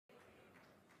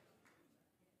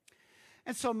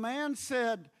And so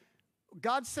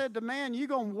God said to man, you're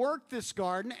going to work this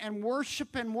garden, and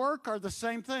worship and work are the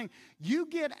same thing. You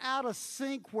get out of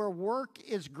sync where work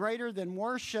is greater than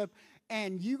worship,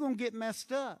 and you're going to get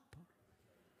messed up.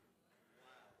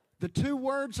 The two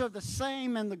words are the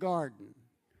same in the garden.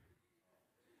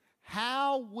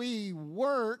 How we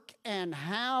work and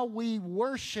how we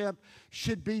worship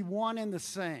should be one and the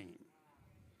same.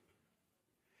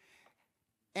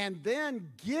 And then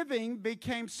giving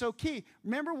became so key.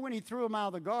 Remember when he threw them out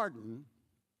of the garden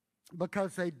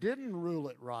because they didn't rule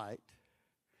it right?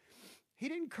 He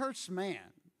didn't curse man.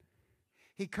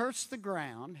 He cursed the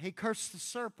ground. He cursed the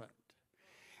serpent.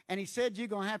 And he said, you're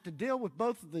going to have to deal with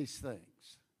both of these things.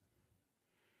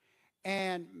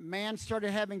 And man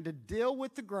started having to deal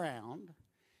with the ground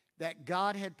that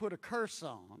God had put a curse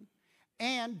on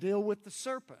and deal with the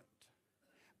serpent.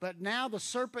 But now the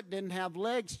serpent didn't have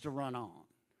legs to run on.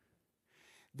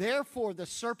 Therefore, the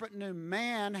serpent knew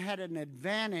man had an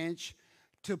advantage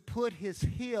to put his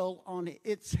heel on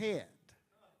its head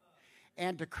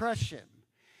and to crush him.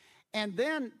 And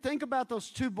then think about those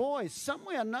two boys. Some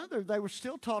way or another, they were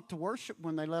still taught to worship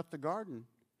when they left the garden,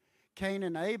 Cain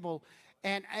and Abel.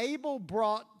 And Abel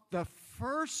brought the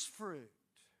first fruit.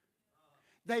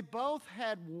 They both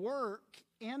had work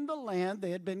in the land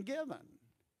they had been given.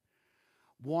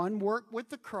 One worked with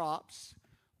the crops.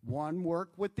 One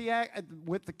worked with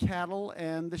the cattle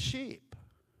and the sheep.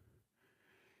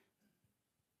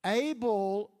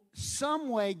 Abel some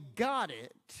way got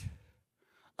it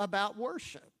about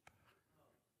worship.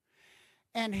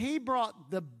 And he brought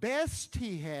the best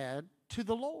he had to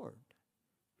the Lord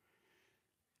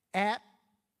at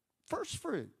first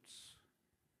fruits.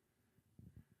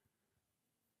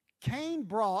 Cain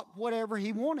brought whatever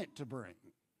he wanted to bring.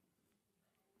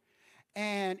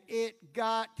 And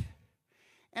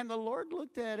the Lord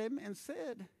looked at him and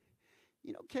said,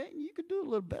 you know, Cain, you could do a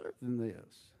little better than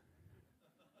this.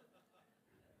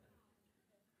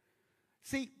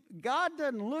 See, God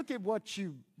doesn't look at what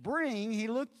you bring. He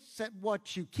looks at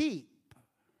what you keep.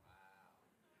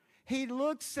 He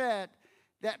looks at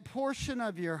that portion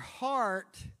of your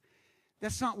heart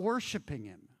that's not worshiping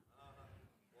him.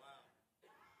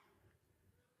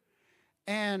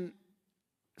 And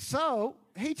so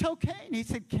he told Cain, he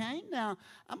said, Cain, now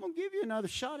I'm going to give you another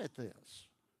shot at this.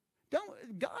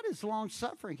 God is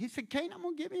long-suffering. He said, Cain, I'm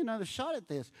going to give you another shot at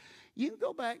this. You can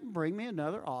go back and bring me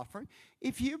another offering.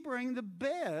 If you bring the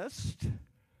best,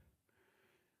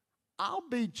 I'll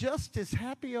be just as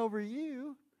happy over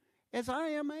you as I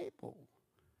am Abel.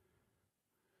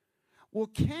 Well,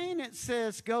 Cain, it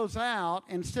says, goes out,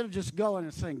 instead of just going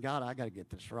and saying, God, I got to get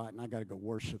this right, and I got to go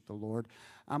worship the Lord,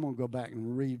 I'm going to go back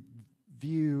and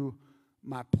review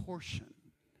my portion.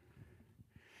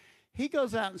 He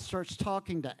goes out and starts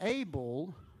talking to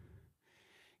Abel,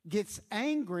 gets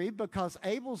angry because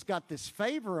Abel's got this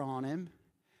favor on him,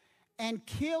 and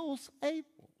kills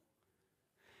Abel.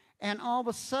 And all of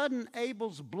a sudden,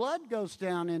 Abel's blood goes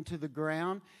down into the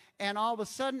ground, and all of a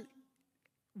sudden,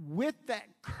 with that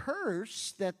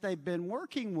curse that they've been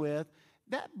working with,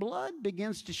 that blood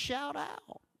begins to shout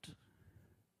out.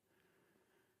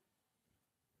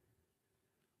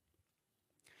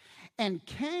 And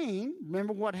Cain,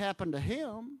 remember what happened to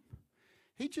him?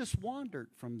 He just wandered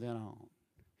from then on.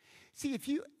 See, if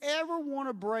you ever want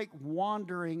to break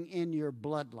wandering in your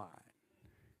bloodline,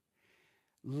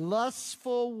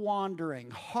 lustful wandering,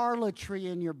 harlotry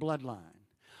in your bloodline,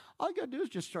 all you got to do is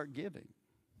just start giving.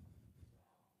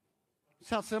 That's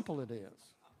how simple it is.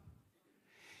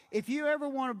 If you ever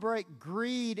want to break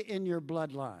greed in your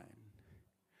bloodline,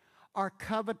 or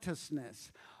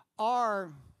covetousness,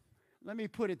 or, let me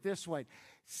put it this way,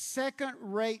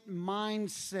 second-rate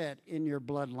mindset in your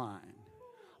bloodline,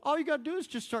 all you got to do is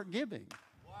just start giving.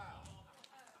 Wow.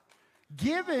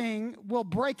 Giving will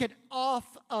break it off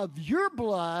of your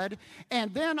blood,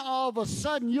 and then all of a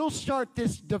sudden you'll start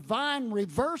this divine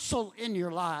reversal in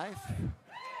your life.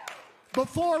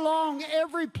 Before long,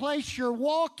 every place you're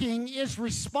walking is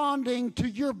responding to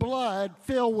your blood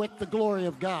filled with the glory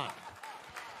of God.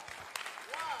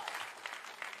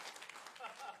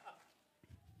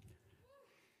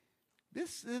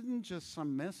 This isn't just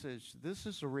some message. This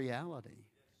is a reality.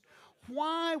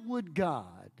 Why would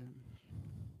God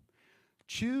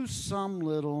choose some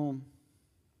little...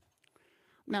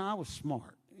 Now, I was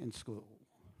smart in school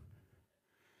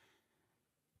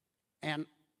and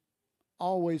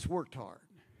always worked hard.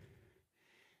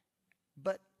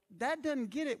 But that doesn't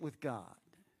get it with God.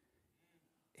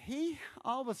 He,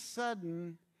 all of a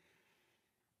sudden,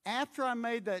 after I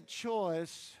made that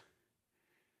choice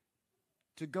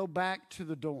to go back to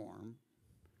the dorm,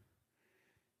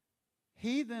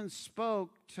 He then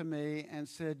spoke to me and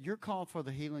said, "You're called for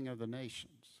the healing of the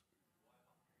nations."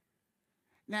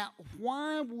 Now,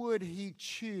 why would he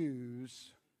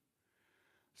choose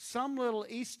some little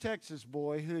East Texas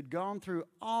boy who had gone through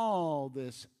all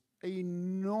this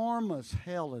enormous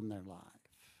hell in their life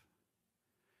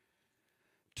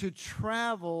to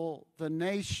travel the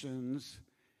nations,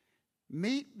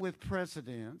 meet with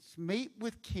presidents, meet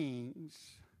with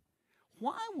kings?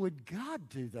 Why would God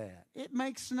do that? It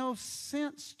makes no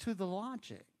sense to the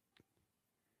logic.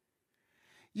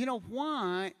 You know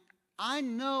why? I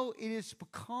know it is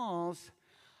because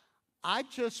I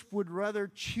just would rather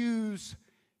choose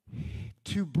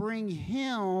to bring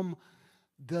him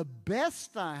the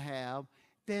best I have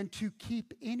than to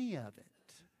keep any of it.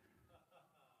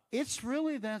 It's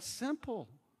really that simple.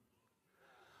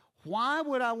 Why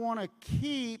would I want to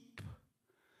keep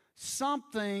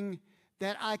something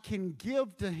that I can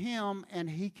give to him and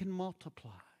he can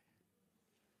multiply?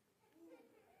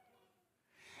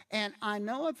 And I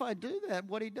know if I do that,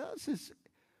 what he does is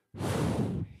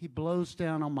he blows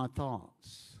down on my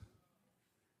thoughts.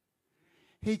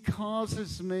 He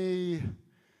causes me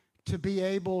to be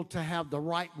able to have the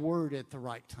right word at the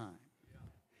right time.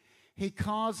 He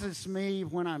causes me,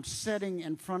 when I'm sitting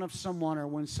in front of someone or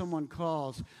when someone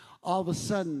calls, all of a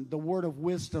sudden the word of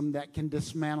wisdom that can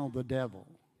dismantle the devil.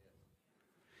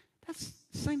 That's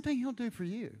the same thing he'll do for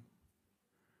you.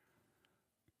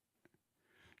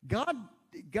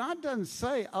 God doesn't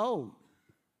say, "Oh,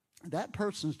 that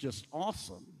person's just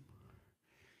awesome."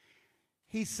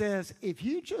 He says, if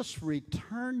you just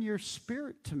return your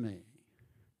spirit to me,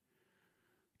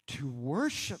 to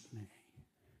worship me,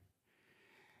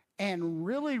 and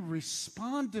really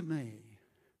respond to me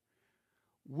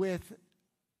with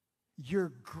your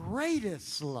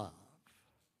greatest love,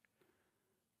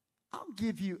 I'll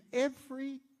give you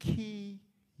every key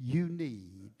you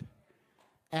need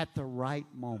at the right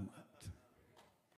moment.